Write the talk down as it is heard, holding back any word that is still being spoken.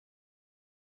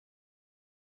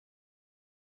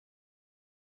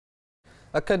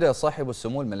أكد صاحب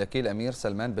السمو الملكي الأمير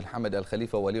سلمان بن حمد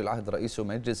الخليفة ولي العهد رئيس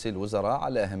مجلس الوزراء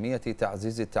على أهمية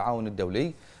تعزيز التعاون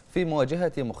الدولي في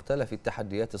مواجهة مختلف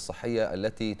التحديات الصحية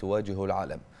التي تواجه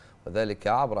العالم، وذلك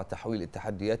عبر تحويل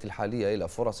التحديات الحالية إلى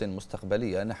فرص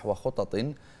مستقبلية نحو خطط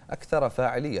أكثر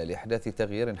فاعلية لإحداث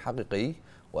تغيير حقيقي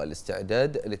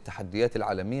والاستعداد للتحديات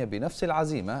العالمية بنفس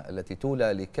العزيمة التي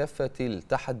تولى لكافة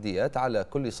التحديات على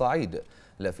كل صعيد،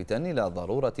 لافتا إلى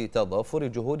ضرورة تضافر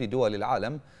جهود دول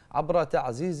العالم عبر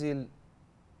تعزيز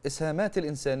الإسهامات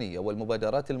الإنسانية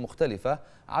والمبادرات المختلفة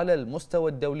على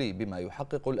المستوى الدولي بما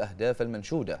يحقق الأهداف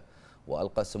المنشودة.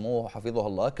 وألقى سموه حفظه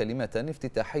الله كلمة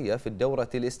افتتاحية في الدورة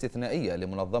الاستثنائية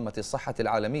لمنظمة الصحة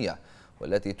العالمية،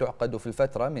 والتي تعقد في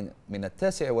الفترة من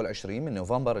 29 من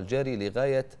نوفمبر الجاري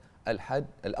لغاية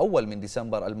الأول من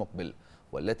ديسمبر المقبل،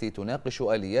 والتي تناقش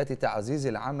آليات تعزيز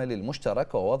العمل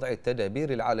المشترك ووضع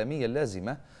التدابير العالمية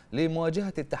اللازمة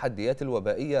لمواجهة التحديات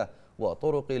الوبائية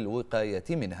وطرق الوقاية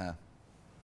منها.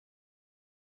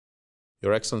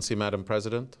 Your Excellency, Madam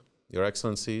President, Your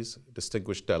Excellencies,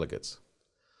 distinguished delegates,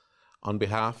 on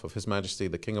behalf of His Majesty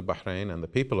the King of Bahrain and the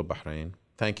people of Bahrain,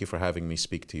 thank you for having me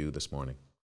speak to you this morning.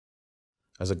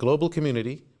 As a global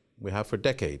community, we have for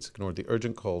decades ignored the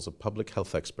urgent calls of public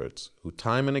health experts who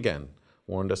time and again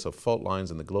warned us of fault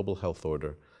lines in the global health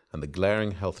order and the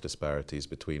glaring health disparities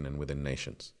between and within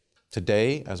nations.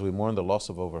 Today, as we mourn the loss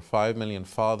of over 5 million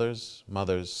fathers,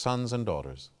 mothers, sons and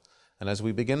daughters, and as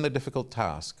we begin the difficult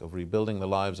task of rebuilding the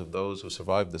lives of those who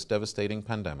survived this devastating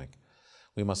pandemic,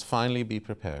 we must finally be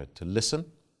prepared to listen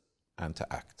and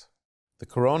to act. The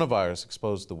coronavirus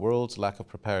exposed the world's lack of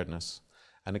preparedness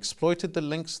and exploited the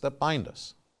links that bind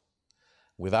us.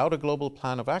 Without a global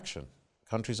plan of action,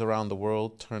 countries around the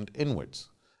world turned inwards,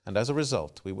 and as a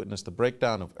result, we witnessed the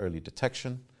breakdown of early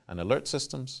detection and alert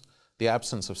systems, the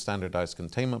absence of standardized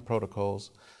containment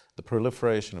protocols, the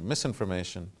proliferation of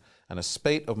misinformation, and a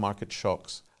spate of market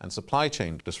shocks and supply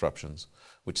chain disruptions,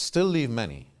 which still leave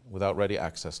many without ready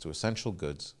access to essential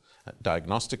goods,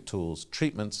 diagnostic tools,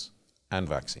 treatments, and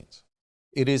vaccines.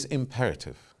 It is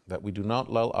imperative that we do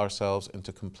not lull ourselves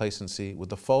into complacency with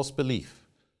the false belief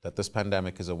that this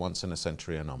pandemic is a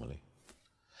once-in-a-century anomaly.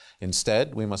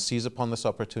 Instead, we must seize upon this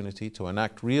opportunity to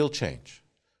enact real change,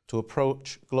 to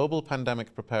approach global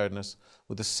pandemic preparedness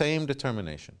with the same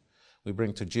determination we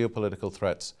bring to geopolitical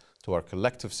threats to our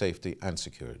collective safety and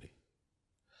security.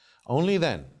 Only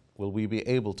then will we be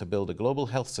able to build a global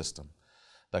health system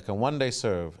that can one day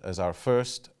serve as our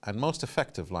first and most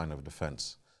effective line of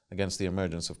defense against the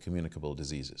emergence of communicable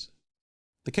diseases.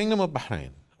 The Kingdom of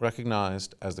Bahrain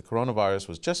recognized, as the coronavirus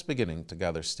was just beginning to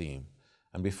gather steam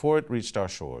and before it reached our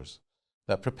shores,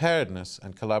 that preparedness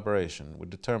and collaboration would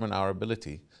determine our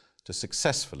ability to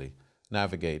successfully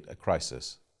navigate a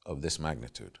crisis of this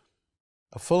magnitude.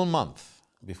 A full month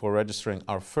before registering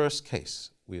our first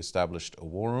case, we established a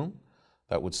war room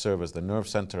that would serve as the nerve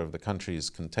center of the country's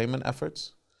containment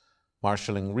efforts,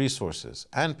 marshalling resources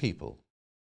and people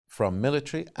from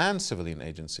military and civilian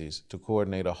agencies to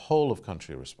coordinate a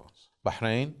whole-of-country response.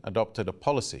 Bahrain adopted a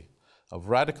policy of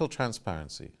radical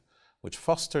transparency which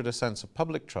fostered a sense of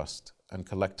public trust and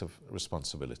collective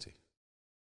responsibility.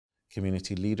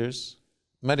 Community leaders,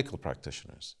 medical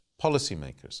practitioners,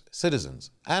 policymakers, citizens,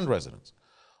 and residents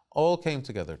all came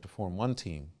together to form one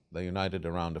team that united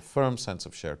around a firm sense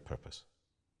of shared purpose.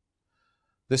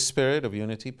 This spirit of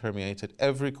unity permeated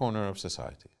every corner of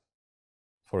society.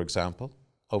 For example,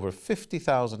 over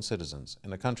 50,000 citizens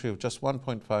in a country of just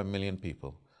 1.5 million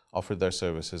people offered their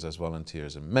services as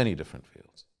volunteers in many different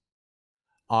fields.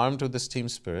 Armed with this team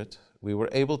spirit, we were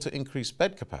able to increase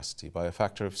bed capacity by a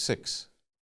factor of 6,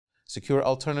 secure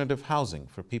alternative housing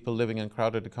for people living in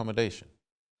crowded accommodation,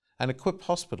 and equip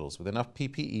hospitals with enough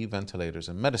PPE, ventilators,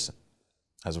 and medicine.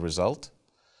 As a result,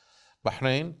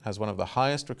 Bahrain has one of the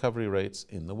highest recovery rates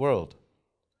in the world,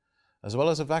 as well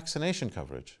as a vaccination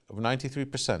coverage of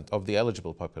 93% of the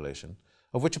eligible population,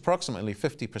 of which approximately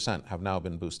 50% have now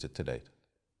been boosted to date.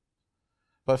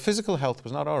 But physical health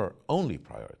was not our only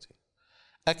priority.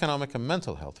 Economic and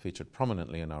mental health featured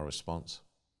prominently in our response.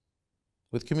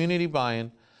 With community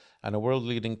buy-in and a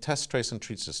world-leading test, trace, and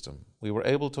treat system, we were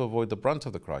able to avoid the brunt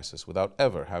of the crisis without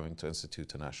ever having to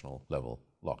institute a national-level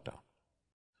lockdown.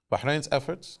 Bahrain's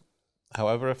efforts,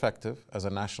 however effective as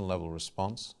a national-level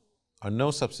response, are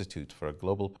no substitute for a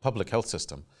global public health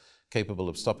system capable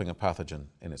of stopping a pathogen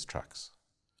in its tracks.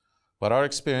 But our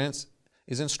experience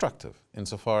is instructive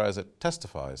insofar as it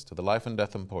testifies to the life and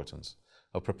death importance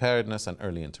of preparedness and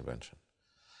early intervention,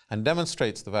 and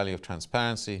demonstrates the value of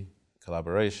transparency,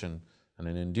 collaboration, and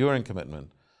an enduring commitment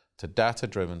to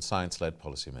data-driven, science-led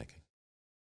policymaking.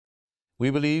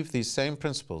 We believe these same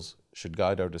principles should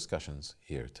guide our discussions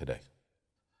here today.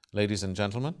 Ladies and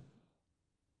gentlemen,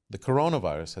 the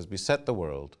coronavirus has beset the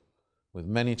world with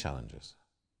many challenges.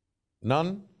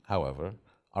 None, however,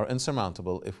 are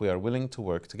insurmountable if we are willing to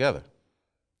work together.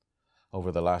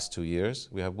 Over the last 2 years,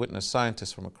 we have witnessed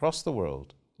scientists from across the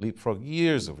world leapfrog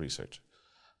years of research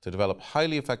to develop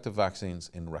highly effective vaccines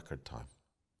in record time.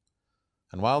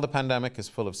 And while the pandemic is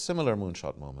full of similar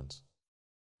moonshot moments,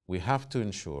 we have to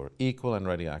ensure equal and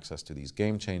ready access to these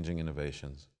game-changing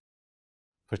innovations,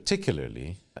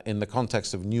 particularly in the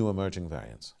context of new emerging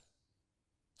variants.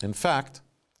 In fact,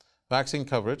 vaccine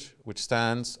coverage, which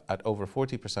stands at over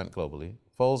 40% globally,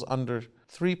 falls under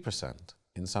 3%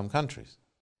 in some countries.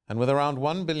 And with around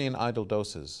 1 billion idle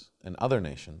doses in other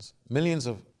nations, millions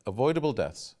of avoidable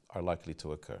deaths are likely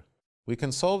to occur. We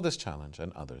can solve this challenge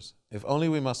and others if only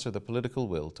we muster the political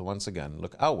will to once again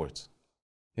look outwards.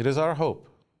 It is our hope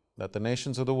that the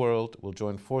nations of the world will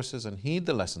join forces and heed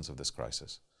the lessons of this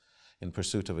crisis in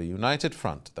pursuit of a united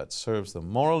front that serves the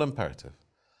moral imperative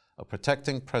of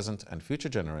protecting present and future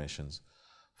generations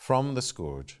from the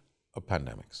scourge of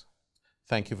pandemics.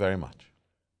 Thank you very much.